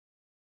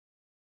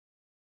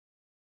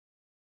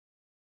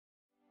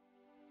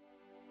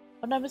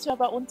Und dann müssen wir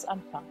bei uns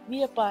anfangen.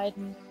 Wir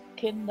beiden,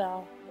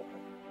 Kinder,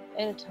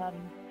 Eltern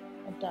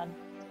und dann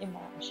immer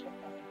ein Schritt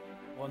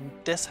weiter. Und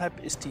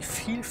deshalb ist die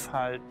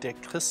Vielfalt der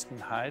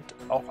Christenheit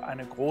auch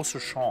eine große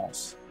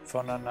Chance,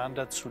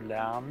 voneinander zu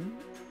lernen.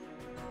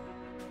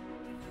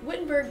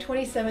 Wittenberg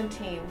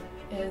 2017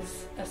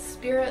 is a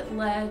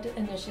spirit-led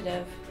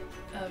initiative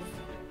of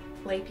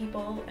lay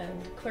people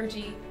and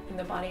clergy in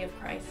the body of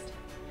Christ.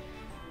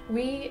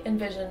 We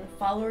envision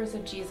followers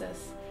of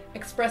Jesus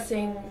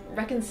expressing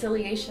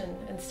reconciliation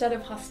instead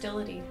of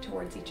hostility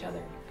towards each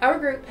other. Our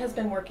group has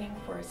been working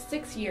for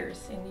 6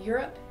 years in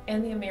Europe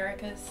and the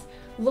Americas,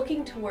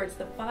 looking towards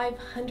the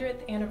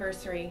 500th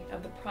anniversary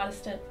of the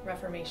Protestant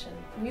Reformation.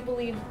 We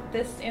believe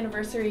this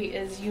anniversary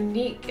is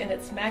unique in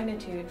its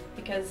magnitude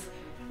because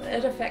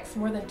it affects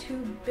more than 2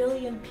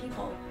 billion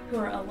people who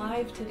are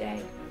alive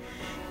today.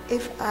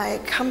 If I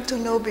come to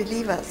know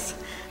believers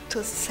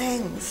to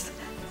sense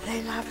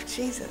they love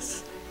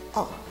Jesus,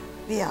 oh,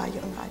 we are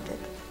united.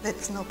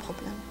 That's no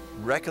problem.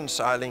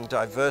 Reconciling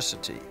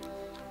diversity.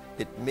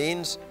 It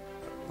means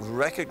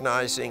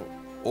recognizing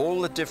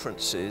all the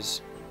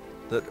differences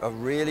that are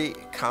really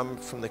come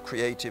from the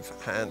creative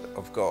hand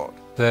of God.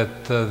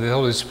 That the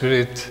Holy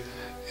Spirit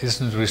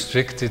isn't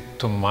restricted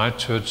to my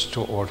church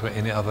or to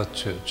any other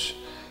church.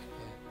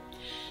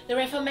 The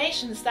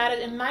Reformation started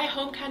in my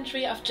home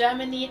country of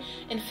Germany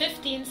in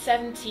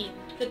 1517.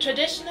 The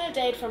traditional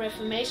date for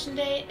Reformation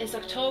Day is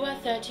October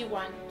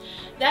 31.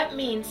 That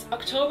means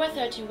October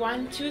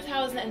 31,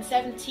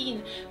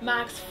 2017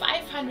 marks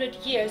 500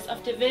 years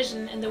of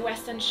division in the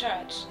Western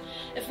Church.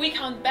 If we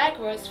count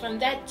backwards from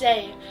that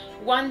day,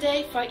 one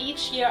day for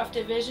each year of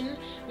division,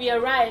 we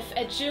arrive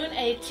at June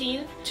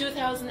 18,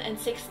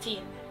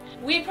 2016.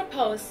 We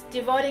propose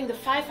devoting the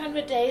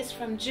 500 days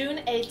from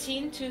June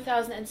 18,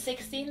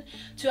 2016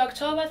 to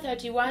October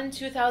 31,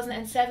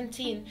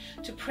 2017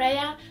 to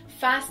prayer,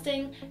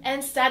 fasting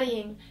and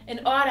studying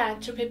in order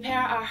to prepare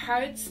our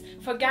hearts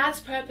for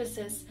God's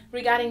purposes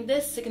regarding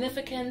this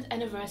significant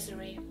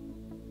anniversary.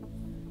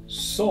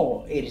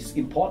 So it is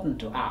important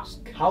to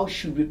ask, how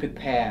should we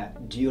prepare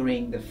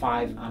during the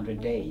 500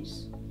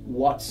 days?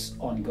 What's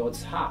on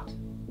God's heart?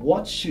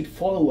 What should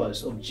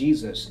followers of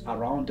Jesus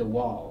around the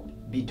world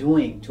be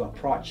doing to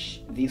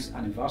approach this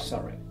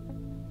anniversary?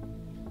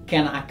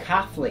 Can a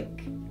Catholic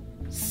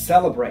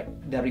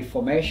celebrate the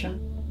Reformation?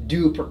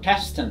 Do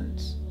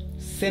Protestants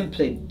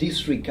simply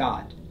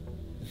disregard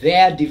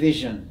their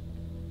division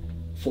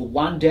for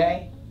one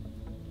day?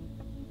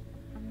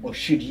 Or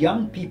should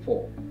young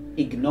people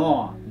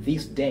ignore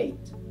this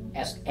date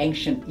as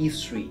ancient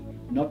history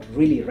not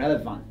really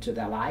relevant to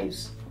their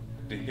lives?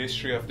 The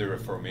history of the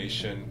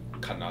Reformation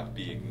cannot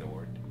be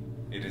ignored.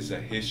 It is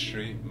a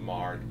history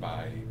marred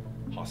by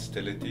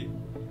hostility,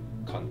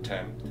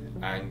 contempt,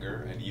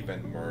 anger, and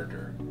even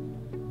murder.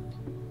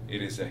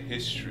 It is a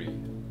history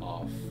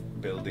of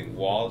building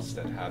walls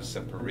that have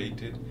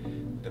separated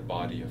the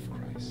body of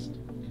Christ.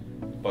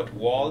 But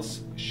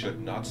walls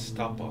should not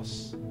stop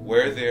us.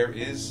 Where there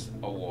is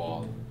a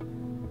wall,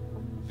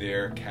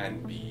 there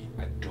can be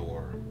a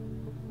door.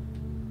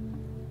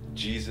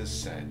 Jesus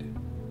said,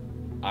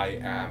 "I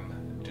am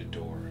the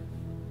door."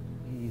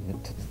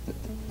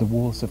 The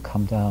walls have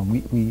come down.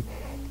 We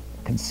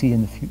can see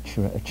in the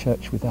future a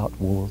church without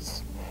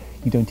walls.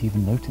 You don't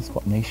even notice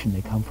what nation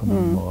they come from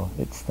anymore.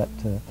 It's that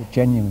the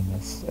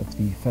genuineness of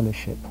the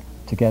fellowship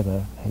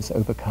together has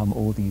overcome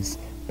all these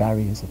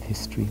barriers of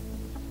history.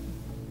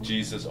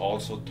 Jesus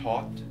also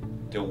taught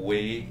the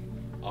way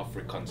of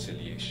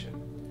reconciliation.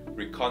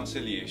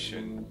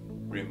 Reconciliation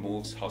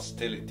removes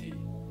hostility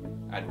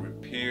and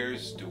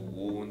repairs the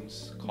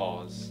wounds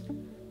caused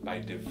by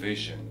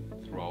division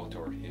throughout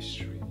our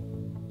history.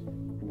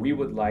 We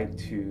would like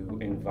to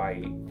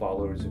invite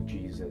followers of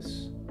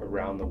Jesus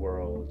around the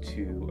world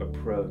to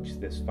approach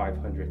this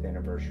 500th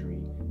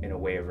anniversary in a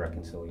way of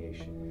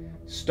reconciliation.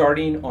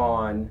 Starting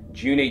on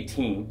June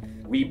 18th,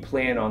 we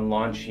plan on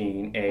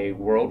launching a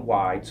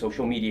worldwide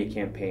social media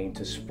campaign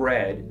to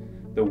spread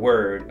the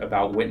word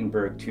about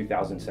Wittenberg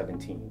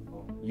 2017.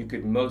 You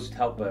could most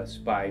help us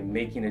by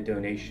making a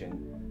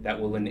donation that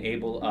will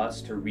enable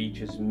us to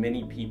reach as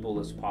many people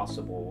as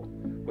possible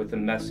with the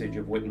message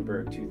of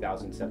Wittenberg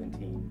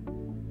 2017.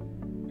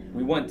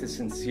 We want to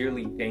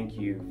sincerely thank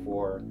you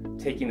for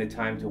taking the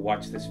time to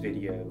watch this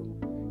video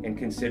and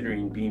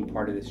considering being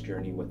part of this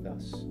journey with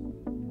us.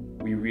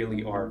 We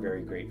really are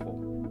very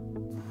grateful.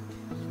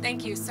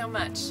 Thank you so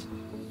much.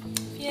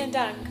 Vielen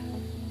Dank.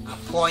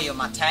 Apoyo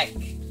Matek.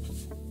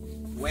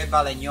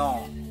 Hueva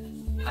Leñón.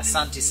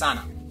 Asante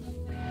sana.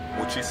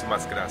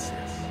 Muchísimas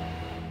gracias.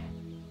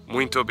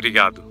 Muito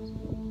obrigado.